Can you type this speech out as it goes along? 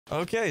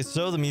Okay,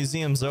 so the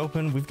museum's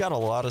open. We've got a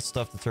lot of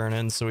stuff to turn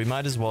in, so we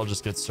might as well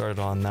just get started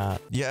on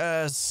that.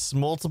 Yes,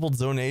 multiple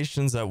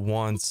donations at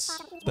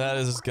once. That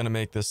is gonna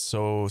make this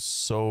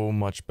so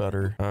much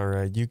better. All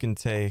right, you can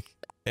take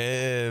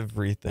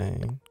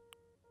everything.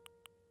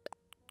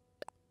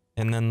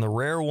 And then the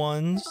rare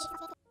ones.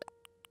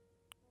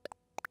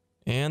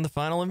 And the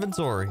final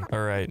inventory.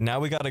 All right, now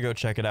we gotta go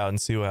check it out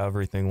and see how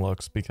everything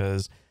looks,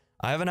 because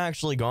I haven't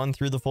actually gone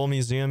through the full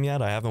museum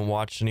yet. I haven't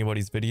watched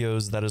anybody's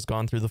videos that has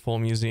gone through the full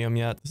museum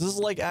yet. This is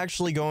like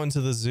actually going to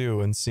the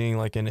zoo and seeing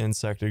like an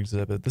insect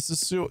exhibit. This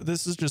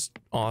is just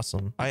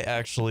awesome. I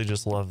actually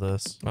just love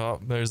this. Oh,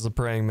 there's the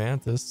praying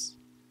mantis.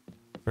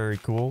 Very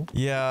cool.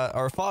 Yeah,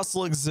 our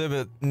fossil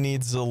exhibit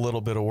needs a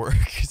little bit of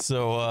work.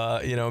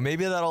 So, you know,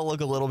 maybe that'll look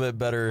a little bit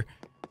better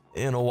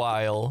in a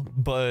while,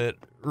 but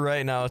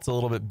right now it's a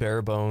little bit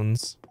bare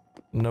bones.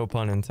 No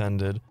pun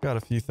intended. Got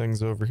a few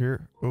things over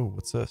here. Oh,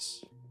 what's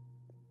this?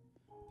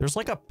 There's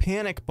like a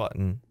panic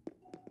button.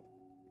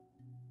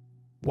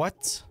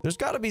 What? There's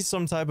got to be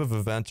some type of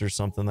event or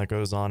something that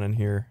goes on in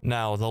here.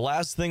 Now, the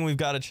last thing we've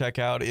got to check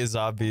out is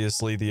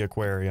obviously the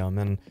aquarium.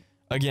 And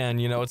again,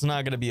 you know, it's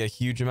not going to be a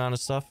huge amount of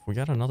stuff. We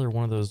got another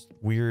one of those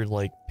weird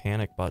like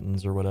panic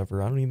buttons or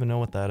whatever. I don't even know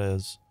what that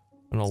is.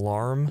 An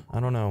alarm? I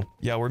don't know.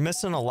 Yeah, we're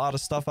missing a lot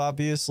of stuff,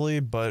 obviously,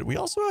 but we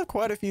also have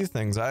quite a few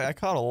things. I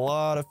caught a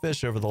lot of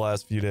fish over the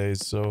last few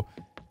days, so...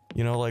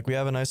 You know, like we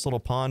have a nice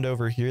little pond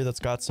over here that's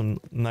got some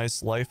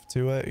nice life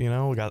to it, you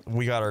know?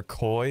 We got our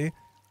koi.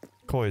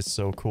 Koi is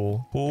so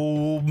cool.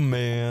 Oh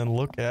man,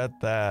 look at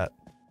that.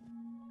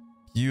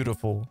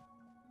 Beautiful.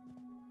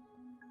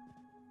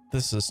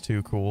 This is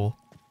too cool.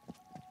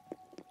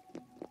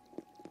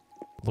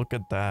 Look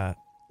at that.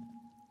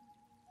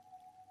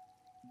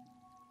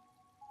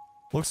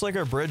 Looks like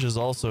our bridge is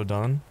also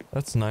done.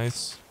 That's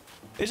nice.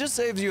 It just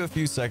saves you a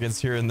few seconds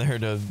here and there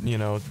to, you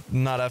know,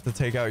 not have to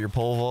take out your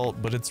pole vault,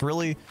 but it's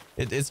really,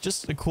 it's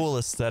just a cool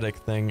aesthetic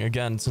thing.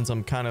 Again, since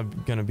I'm kind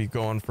of gonna be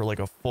going for like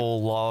a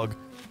full log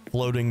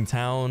floating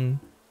town,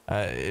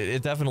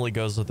 it definitely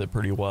goes with it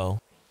pretty well.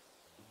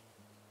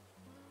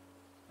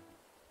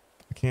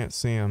 I can't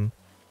see him.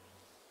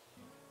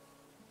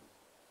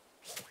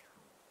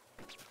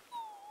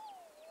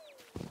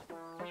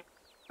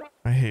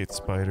 I hate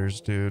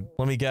spiders, dude.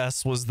 Let me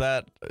guess, was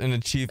that an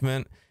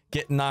achievement?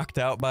 Get knocked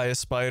out by a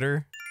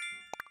spider?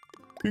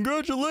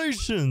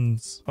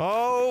 Congratulations!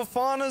 Oh,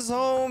 Fauna's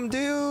home,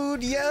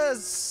 dude!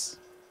 Yes!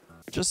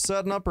 Just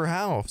setting up her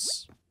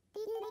house.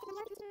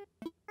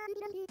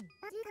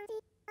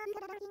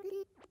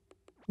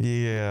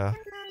 Yeah.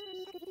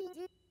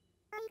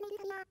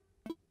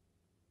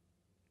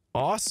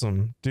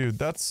 Awesome. Dude,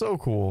 that's so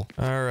cool.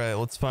 Alright,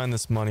 let's find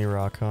this money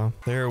rock, huh?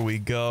 There we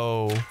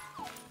go.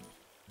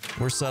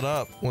 We're set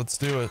up. Let's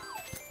do it.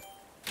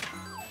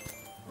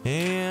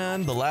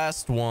 And the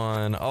last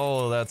one.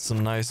 Oh, that's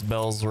some nice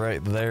bells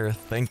right there.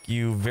 Thank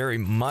you very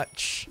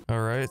much.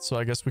 All right, so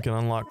I guess we can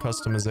unlock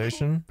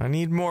customization. I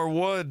need more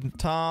wood,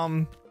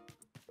 Tom.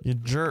 You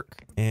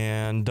jerk.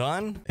 And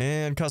done.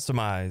 And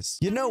customize.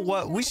 You know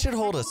what? We should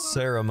hold a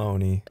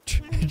ceremony.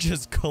 It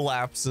just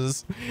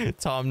collapses.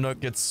 Tom Nook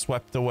gets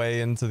swept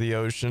away into the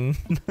ocean.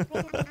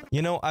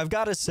 You know, I've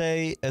got to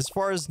say, as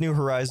far as New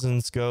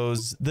Horizons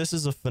goes, this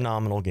is a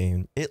phenomenal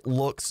game. It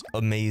looks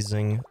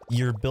amazing.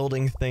 You're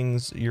building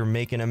things. You're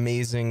making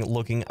amazing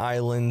looking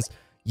islands.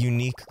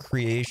 Unique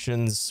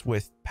creations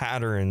with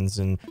patterns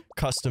and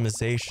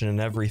customization and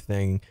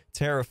everything.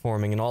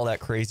 Terraforming and all that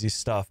crazy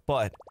stuff.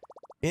 But...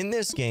 in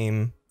this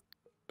game,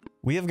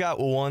 we have got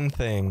one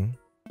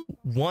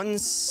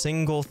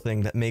single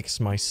thing that makes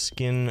my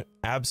skin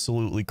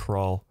absolutely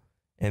crawl,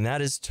 and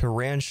that is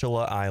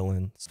Tarantula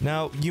Island.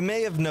 Now, you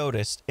may have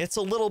noticed, it's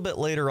a little bit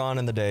later on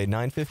in the day,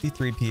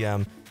 9:53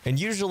 p.m., and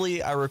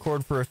usually I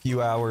record for a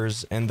few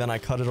hours, and then I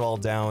cut it all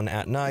down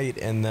at night,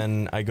 and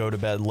then I go to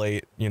bed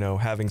late, you know,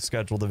 having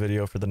scheduled the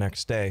video for the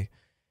next day.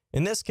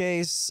 In this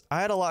case,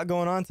 I had a lot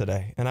going on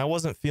today, and I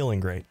wasn't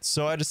feeling great.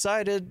 So I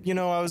decided, you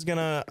know, I was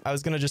gonna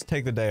just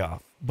take the day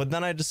off. But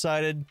then I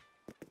decided,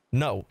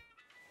 no,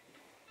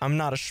 I'm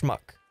not a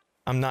schmuck.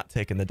 I'm not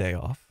taking the day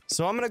off.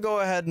 So I'm gonna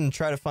go ahead and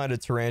try to find a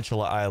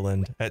Tarantula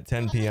Island at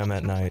 10 p.m.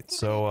 at night.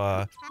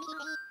 So,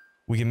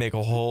 we can make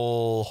a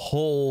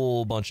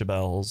whole bunch of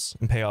bells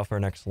and pay off our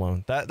next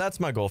loan. That's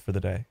my goal for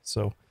the day.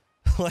 So,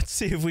 let's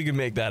see if we can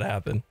make that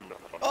happen.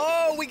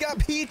 Oh, we got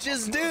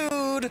peaches,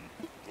 dude!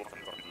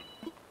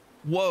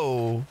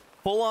 Whoa,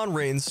 full-on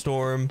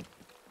rainstorm.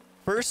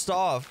 First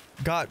off,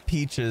 got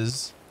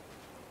peaches.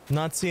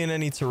 Not seeing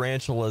any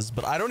tarantulas,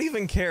 but I don't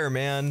even care,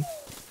 man.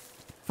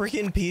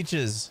 Freaking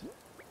peaches.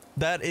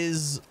 That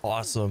is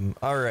awesome.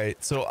 All right,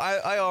 so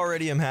I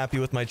already am happy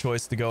with my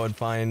choice to go and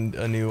find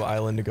a new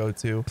island to go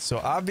to. So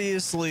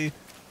obviously,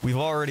 we've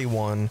already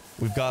won.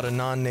 We've got a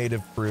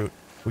non-native fruit.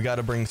 We got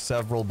to bring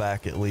several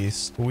back at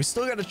least. But we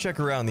still got to check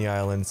around the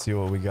island, see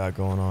what we got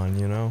going on,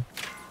 you know?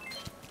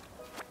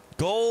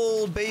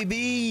 Gold,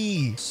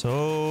 baby!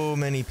 So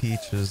many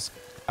peaches.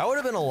 I would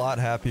have been a lot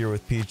happier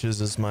with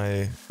peaches as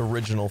my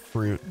original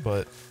fruit,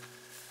 but,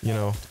 you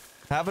know,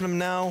 Having them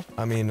now,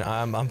 I mean,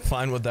 I'm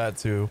fine with that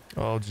too.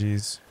 Oh,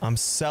 geez. I'm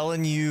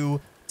selling you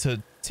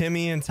to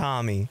Timmy and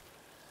Tommy.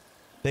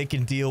 They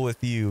can deal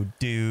with you,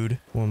 dude.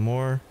 One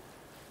more.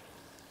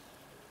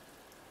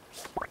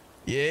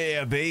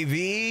 Yeah,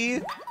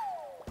 baby.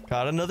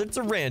 Got another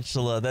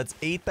tarantula. That's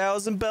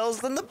 8,000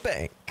 bells in the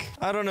bank.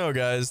 I don't know,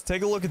 guys.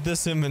 Take a look at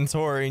this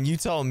inventory and you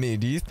tell me,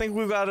 do you think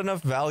we've got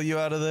enough value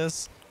out of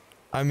this?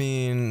 I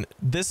mean,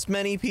 this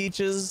many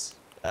peaches?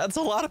 That's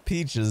a lot of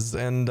peaches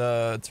and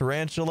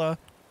tarantula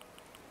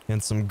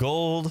and some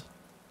gold.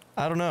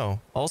 I don't know.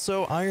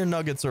 Also, iron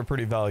nuggets are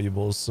pretty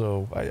valuable,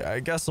 so I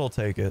guess I'll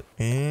take it.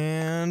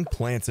 And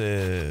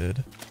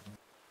planted.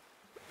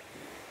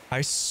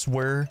 I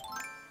swear,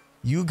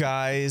 you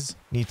guys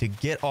need to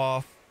get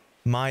off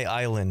my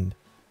island.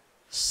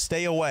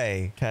 Stay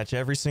away. Catch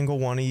every single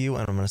one of you,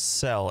 and I'm gonna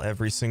sell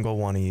every single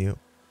one of you.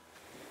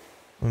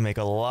 I'm gonna make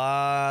a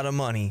lot of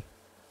money.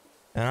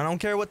 And I don't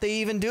care what they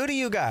even do to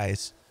you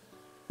guys.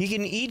 He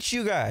can eat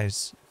you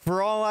guys,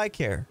 for all I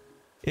care.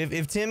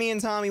 If Timmy and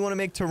Tommy want to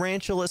make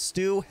tarantula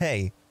stew,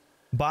 hey,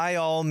 by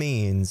all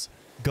means,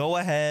 go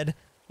ahead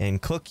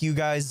and cook you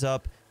guys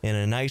up in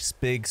a nice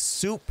big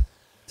soup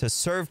to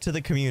serve to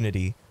the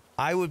community.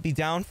 I would be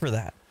down for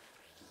that.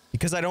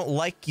 Because I don't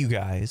like you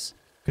guys.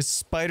 Because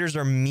spiders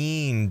are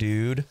mean,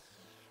 dude.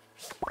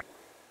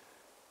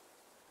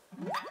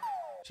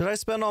 Should I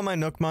spend all my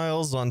Nook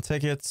miles on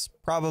tickets?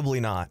 Probably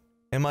not.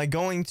 Am I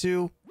going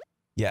to?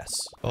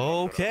 Yes.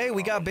 Okay,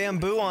 we got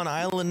bamboo on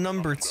island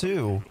number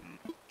 2.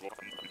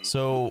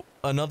 So,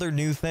 another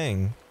new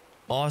thing.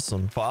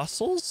 Awesome.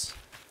 Fossils?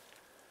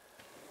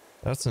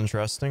 That's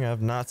interesting.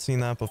 I've not seen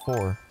that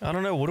before. I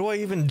don't know. What do I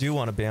even do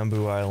on a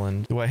bamboo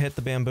island? Do I hit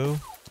the bamboo?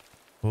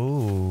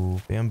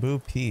 Ooh, bamboo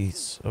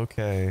piece.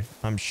 Okay.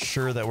 I'm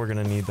sure that we're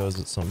going to need those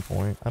at some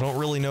point. I don't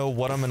really know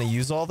what I'm going to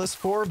use all this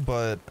for,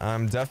 but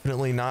I'm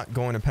definitely not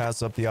going to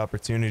pass up the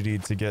opportunity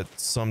to get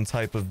some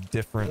type of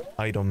different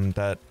item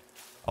that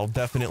I'll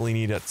definitely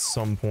need at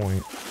some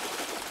point.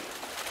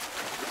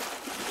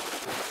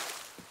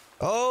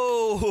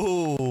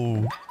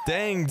 Oh,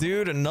 dang,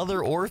 dude, another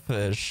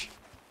oarfish.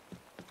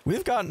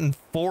 We've gotten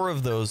 4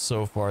 of those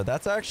so far.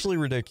 That's actually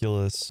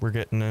ridiculous. We're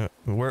getting it.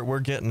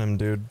 We're getting him,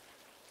 dude.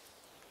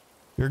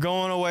 You're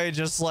going away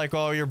just like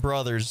all your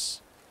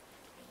brothers.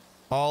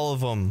 All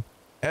of them.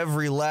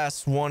 Every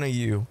last one of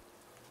you.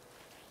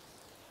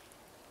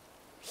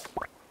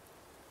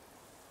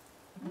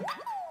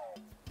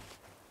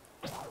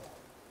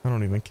 I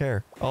don't even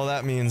care. All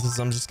that means is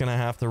I'm just gonna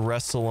have to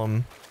wrestle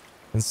them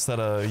instead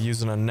of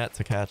using a net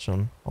to catch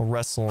them. I'll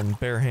wrestle them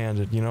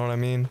barehanded, you know what I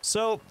mean?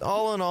 So,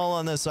 all in all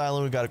on this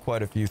island, we got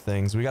quite a few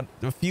things. We got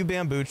a few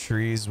bamboo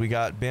trees, we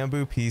got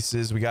bamboo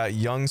pieces, we got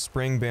young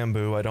spring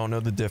bamboo, I don't know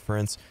the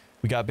difference.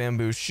 We got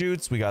bamboo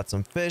shoots, we got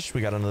some fish,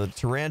 we got another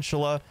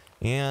tarantula,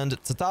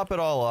 and to top it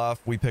all off,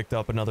 we picked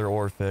up another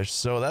oarfish.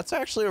 So that's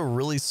actually a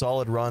really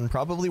solid run,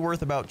 probably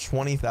worth about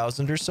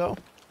 20,000 or so.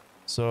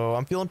 So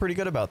I'm feeling pretty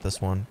good about this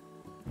one.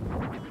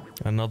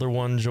 Another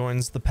one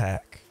joins the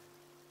pack.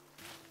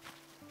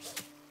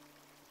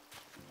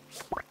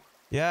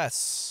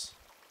 Yes.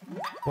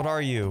 What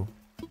are you?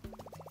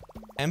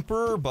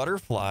 Emperor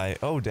Butterfly.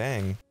 Oh,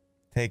 dang.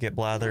 Take it,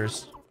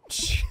 Blathers.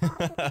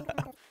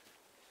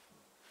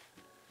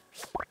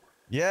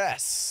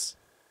 Yes.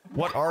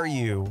 What are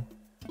you?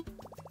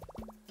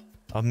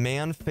 A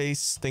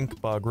man-faced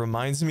stink bug.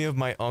 Reminds me of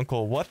my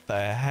uncle. What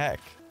the heck?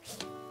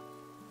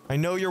 I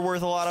know you're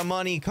worth a lot of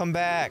money. Come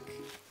back.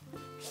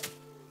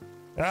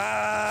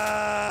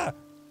 Ah!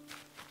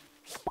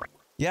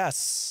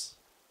 Yes.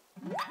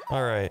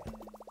 All right.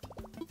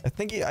 I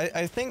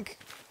think,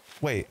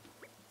 wait.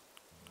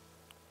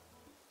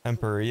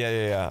 Emperor,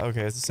 yeah.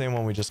 Okay, it's the same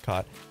one we just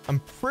caught. I'm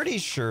pretty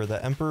sure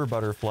that Emperor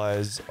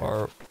butterflies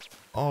are...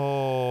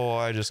 Oh,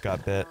 I just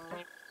got bit.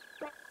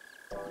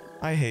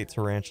 I hate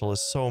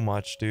tarantulas so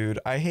much, dude.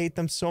 I hate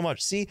them so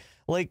much. See,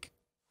 like,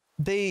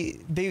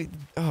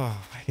 oh,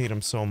 I hate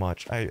them so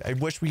much. I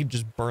wish we could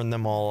just burn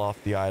them all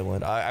off the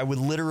island. I would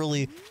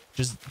literally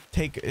just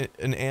take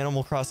an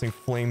Animal Crossing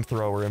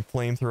flamethrower and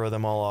flamethrow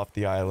them all off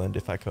the island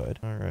if I could.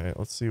 All right,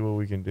 let's see what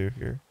we can do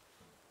here.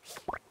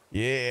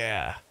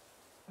 Yeah.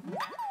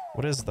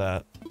 What is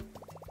that?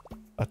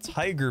 A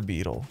tiger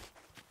beetle.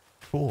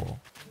 Cool.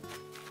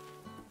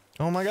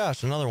 Oh my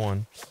gosh, another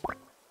one.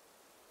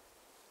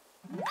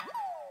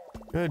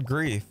 Good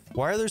grief.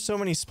 Why are there so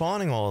many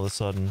spawning all of a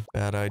sudden?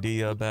 Bad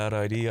idea, bad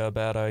idea,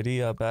 bad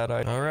idea, bad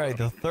idea. All right,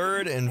 the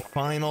third and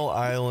final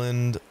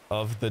island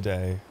of the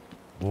day.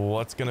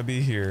 What's gonna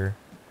be here?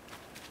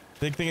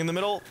 Big thing in the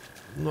middle.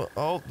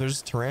 Oh,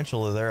 there's a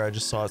tarantula there. I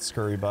just saw it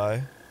scurry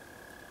by.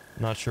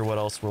 Not sure what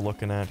else we're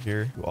looking at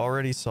here. You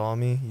already saw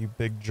me, you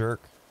big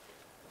jerk.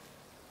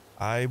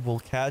 I will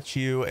catch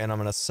you and I'm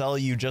gonna sell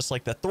you just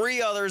like the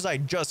 3 others I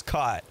just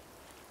caught.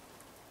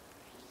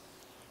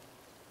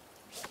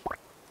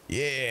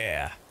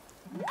 Yeah.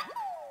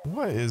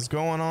 What is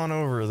going on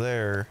over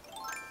there?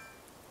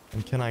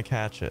 And can I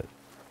catch it?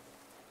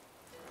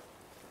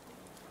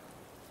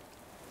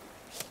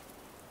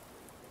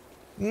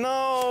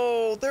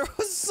 No, there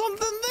was something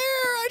there.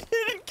 I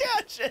didn't catch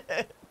catch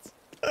it.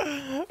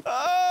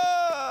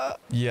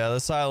 Yeah,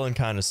 this island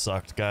kind of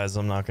sucked, guys.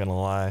 I'm not gonna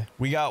lie.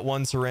 We got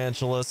one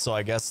tarantula, so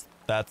I guess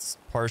that's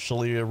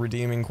partially a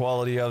redeeming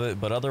quality of it.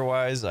 But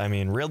otherwise, I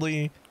mean,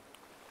 really,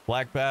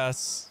 black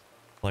bass,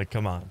 like,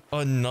 come on.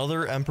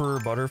 Another emperor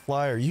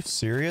butterfly? Are you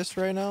serious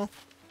right now?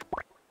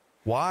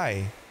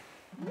 Why?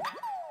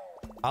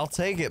 I'll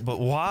take it, but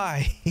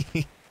why?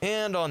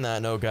 And on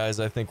that note, guys,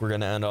 I think we're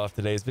going to end off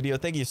today's video.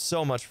 Thank you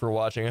so much for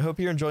watching. I hope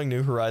you're enjoying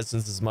New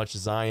Horizons as much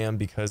as I am,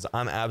 because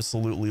I'm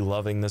absolutely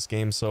loving this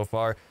game so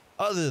far.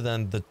 Other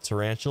than the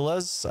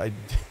tarantulas, I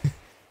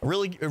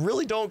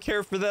really don't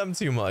care for them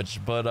too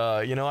much.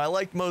 But, you know, I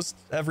like most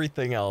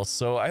everything else.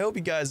 So I hope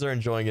you guys are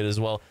enjoying it as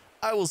well.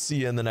 I will see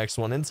you in the next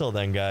one. Until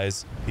then,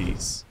 guys,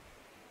 peace.